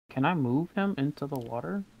Can I move him into the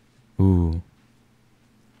water? Ooh.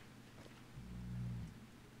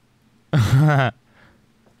 What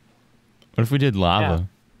if we did lava?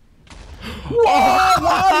 Yeah. Whoa!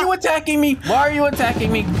 Why are you attacking me? Why are you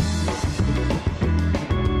attacking me?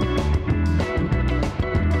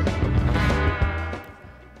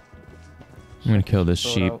 I'm gonna kill this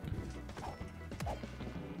sheep.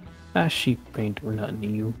 That sheep ain't doing nothing to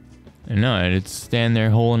you. No, it's stand there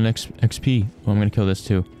holding XP. Well, I'm gonna kill this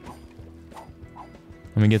too.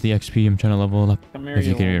 Let me get the XP. I'm trying to level it up. Come here, if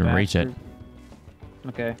you can even bastard. reach it.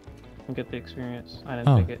 Okay. I'll get the experience. I didn't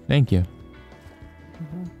Oh, take it. thank you. I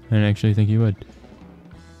didn't actually think you would.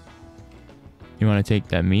 You want to take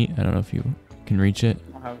that meat? I don't know if you can reach it.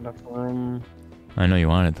 I don't have enough room. I know you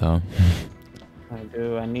want it though. I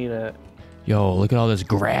do. I need it. Yo, look at all this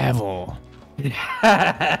gravel.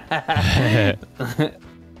 Have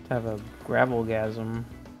a gravelgasm.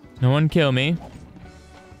 No one kill me.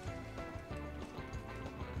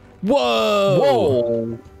 Whoa!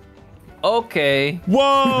 Whoa! Okay. Whoa!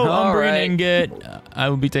 All Umber right. ingot. I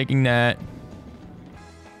will be taking that.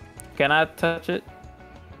 Can I touch it?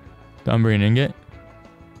 The Umbrian ingot?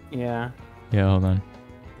 Yeah. Yeah, hold on.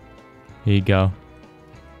 Here you go.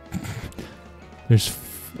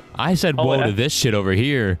 I said whoa to this shit over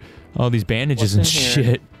here. All these bandages and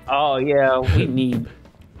shit. Oh, yeah. We need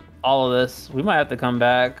all of this. We might have to come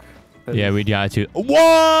back. Yeah, we got to.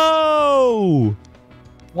 Whoa!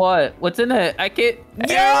 What? What's in it? I can't.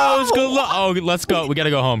 Arrows! Oh, let's go. We gotta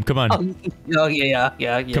go home. Come on. Oh, yeah.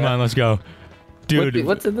 Come on, let's go. Dude.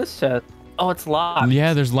 What's in this chest? Oh, it's locked.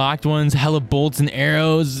 Yeah, there's locked ones. Hella bolts and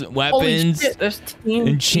arrows. Weapons. Holy shit, there's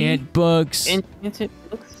enchant books. Enchanted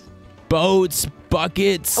books. Boats.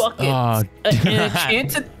 Buckets. Oh, an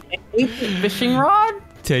enchanted fishing rod?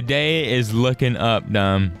 Today is looking up,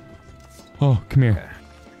 Dom. Oh, come here. Okay.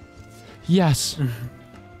 Yes.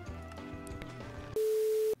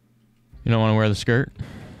 You don't want to wear the skirt?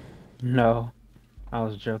 No. I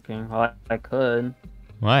was joking. Well, I could.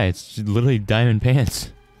 Why? It's literally diamond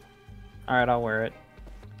pants. Alright, I'll wear it.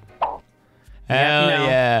 Hell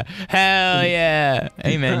yeah. Hell yeah.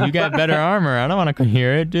 Hey, man, you got better armor. I don't want to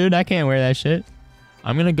hear it, dude. I can't wear that shit.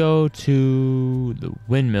 I'm going to go to the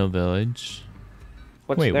windmill village.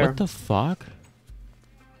 Wait, what the fuck?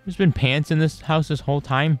 There's been pants in this house this whole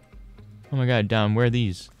time? Oh my god, Dom, where are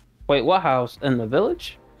these? Wait, what house? In the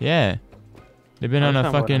village? Yeah. They've been on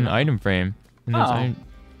a fucking item frame. And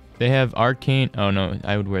they have arcane. Oh no,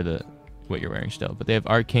 I would wear what you're wearing still. But they have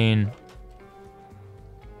arcane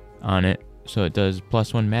on it. So it does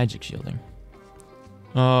 +1 magic shielding.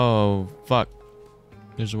 Oh, fuck.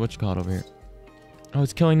 There's a whatchamacallit over here. Oh,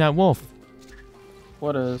 it's killing that wolf.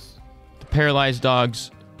 What is? The paralyzed dogs.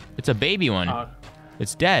 It's a baby one.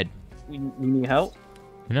 It's dead. You need help?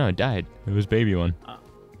 No, it died. It was baby one. Oh.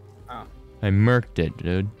 I murked it,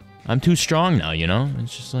 dude. I'm too strong now, you know?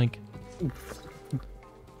 It's just like...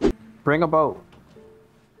 Bring a boat.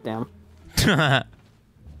 Damn.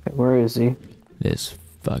 Where is he? This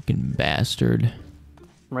fucking bastard.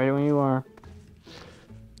 Right when you are.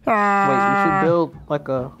 Wait, you should build like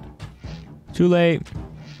a... Too late.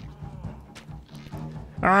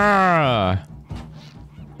 Ah!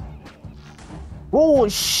 Oh,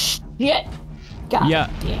 shit! God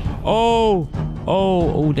damn.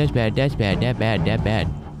 Oh, that's bad, that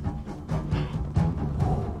bad.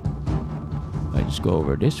 I just go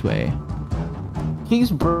over this way.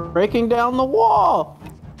 He's breaking down the wall!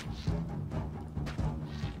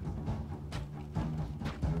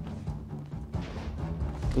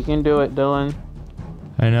 You can do it, Dylan.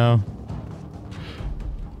 I know.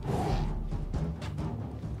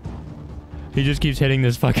 He just keeps hitting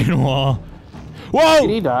this fucking wall. Whoa! Did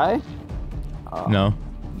he die? No.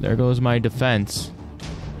 There goes my defense.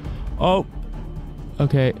 Oh.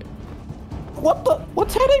 Okay. What the?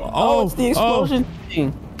 What's hitting? Oh, it's the explosion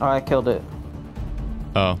thing. Oh, I killed it.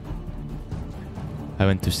 Oh. I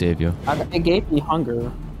went to save you. It gave me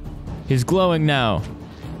hunger. He's glowing now.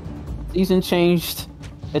 Season changed.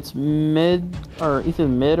 It's mid, or either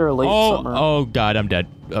mid or late summer. Oh god, I'm dead.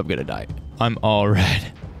 I'm gonna die. I'm all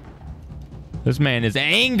red. This man is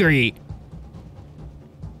angry.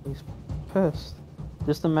 He's pissed.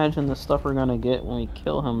 Just imagine the stuff we're gonna get when we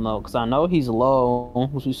kill him, though, because I know he's low.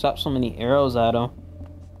 Because we shot so many arrows at him.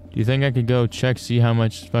 Do you think I could go check, see how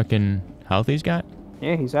much fucking health he's got?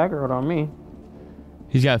 Yeah, he's aggroed on me.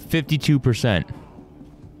 He's got 52%.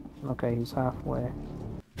 Okay, he's halfway.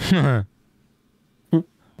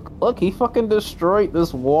 Look, he fucking destroyed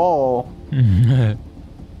this wall.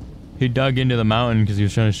 He dug into the mountain because he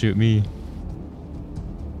was trying to shoot me.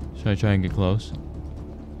 Should I try and get close?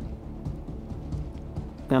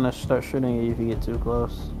 Gonna start shooting you if you get too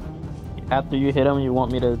close. After you hit him, you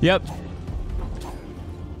want me to... Yep.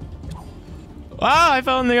 Ah, I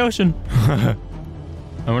fell in the ocean. I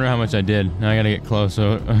wonder how much I did. Now I gotta get close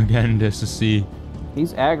again just to see.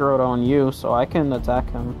 He's aggroed on you, so I can attack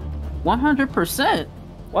him. 100%?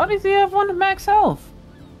 Why does he have 1 max health?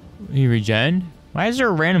 He regened? Why is there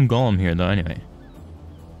a random golem here though anyway?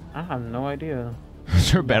 I have no idea.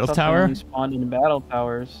 Is there a battle tower? He spawned in battle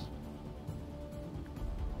towers.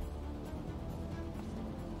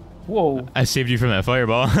 Whoa. I saved you from that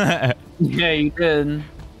fireball. Yeah, you did.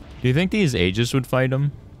 Do you think these Aegis would fight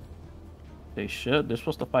him? They should. They're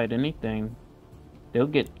supposed to fight anything. They'll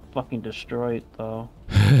get fucking destroyed though.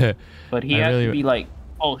 But he has to be like,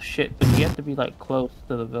 oh shit, but he has to be like close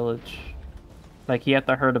to the village. Like he has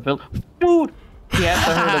to hurt a village. Dude! He has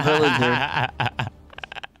to hurt a villager.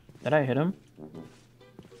 Did I hit him?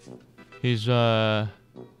 He's right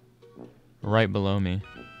below me.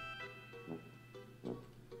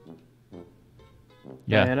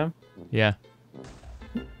 Did I hit him? Yeah.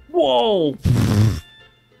 Whoa!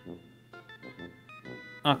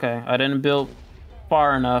 Okay, I didn't build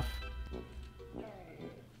far enough.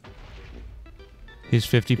 He's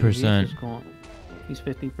 50%. He's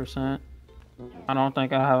 50%. I don't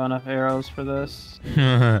think I have enough arrows for this.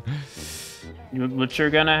 What you're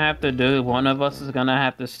gonna have to do, one of us is gonna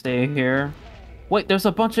have to stay here. Wait, there's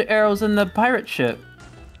a bunch of arrows in the pirate ship.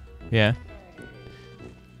 Yeah.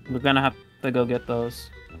 We're gonna have to go get those.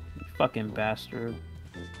 You fucking bastard.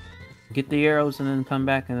 Get the arrows and then come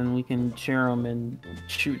back and then we can share them and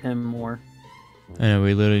shoot him more. I know,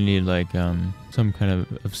 we literally need like some kind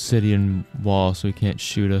of obsidian wall so he can't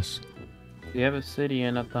shoot us. We have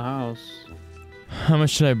obsidian at the house. How much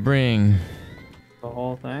should I bring? The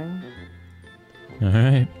whole thing?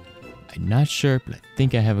 Alright. I'm not sure, but I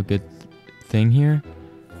think I have a good thing here.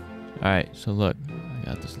 Alright, so look. I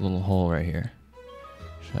got this little hole right here.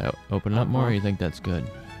 Should I open it up more or you think that's good?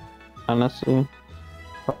 Honestly,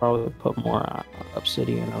 probably put more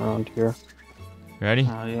obsidian around here. Ready?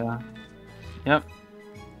 Oh, yeah. Yep.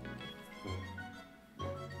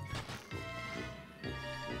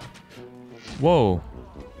 Whoa.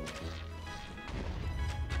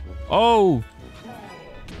 Oh!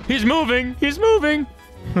 He's moving! He's moving!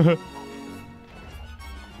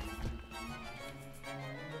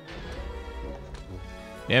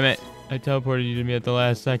 Damn it. I teleported you to me at the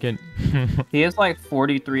last second. He has like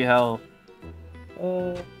 43 health.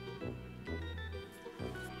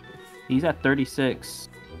 He's at 36.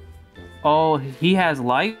 Oh, he has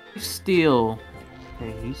life steal.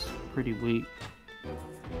 Okay, he's pretty weak.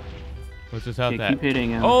 What's his health Okay, at? keep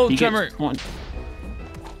hitting him. Oh, He Tremor! gets 20.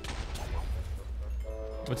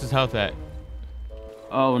 What's his health at?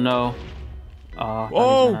 Oh no. Oh,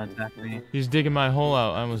 Oh! he's gonna attack me. He's digging my hole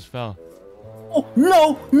out. I almost fell. Oh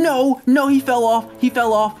no, no, no! He fell off. He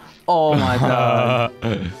fell off. Oh my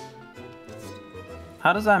god.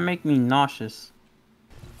 How does that make me nauseous?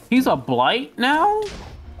 He's a blight now?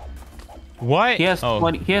 What? He has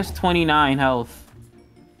 20, he has 29 health.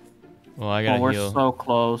 Well, I gotta we're heal. so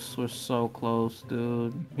close. We're so close,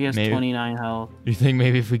 dude. He has 29 health. You think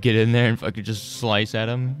maybe if we get in there and fucking just slice at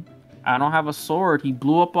him? I don't have a sword. He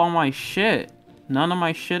blew up all my shit. None of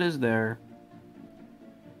my shit is there.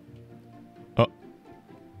 Oh.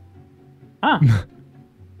 Huh.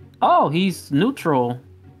 Oh, he's neutral.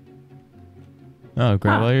 Oh,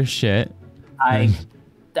 grab all your shit.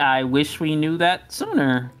 I wish we knew that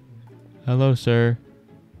sooner. Hello, sir.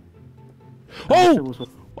 Oh!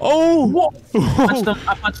 Oh! Whoa.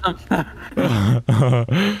 I punched him.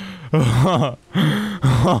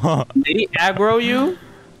 Did he aggro you?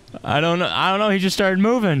 I don't know. He just started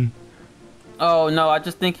moving. Oh no, I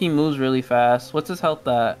just think he moves really fast. What's his health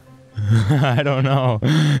at? I don't know.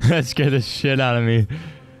 That scared the shit out of me.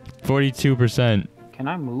 42%. Can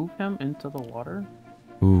I move him into the water?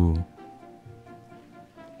 Ooh.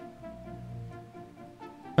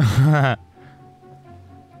 What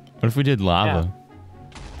if we did lava? Yeah.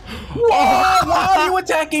 Whoa! Why are you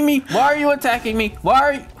attacking me? Why are you attacking me? Why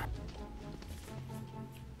are you...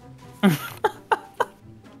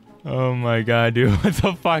 Oh my god, dude. What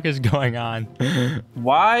the fuck is going on?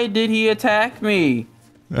 Why did he attack me?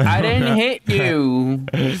 I didn't hit you.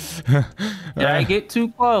 Did I get too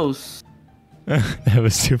close? That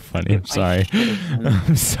was too funny. I'm sorry.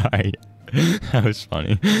 I'm sorry. That was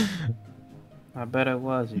funny. I bet it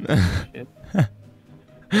was. You shit.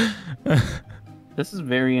 This is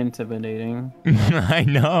very intimidating. I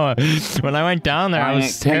know. When I went down there, I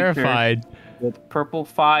was terrified. With purple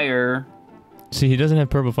fire. See, he doesn't have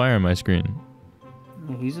purple fire on my screen.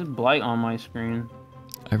 He's a blight on my screen.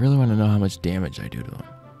 I really want to know how much damage I do to him.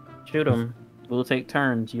 Shoot him. We'll take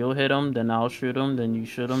turns. You'll hit them, then I'll shoot them, then you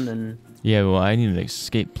shoot them, then... Yeah, well, I need an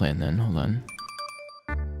escape plan then. Hold on.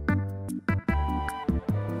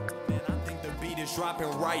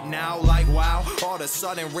 Dropping right now, like wow. All of a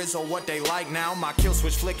sudden, Rizzo, what they like now. My kill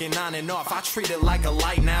switch flicking on and off. I treat it like a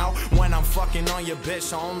light now. When I'm fucking on your bitch,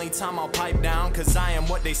 the only time I'll pipe down. Cause I am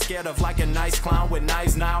what they scared of, like a nice clown with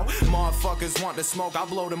knives now. Motherfuckers want to smoke, I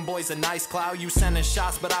blow them boys a nice cloud. You sending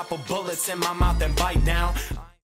shots, but I put bullets in my mouth and bite down.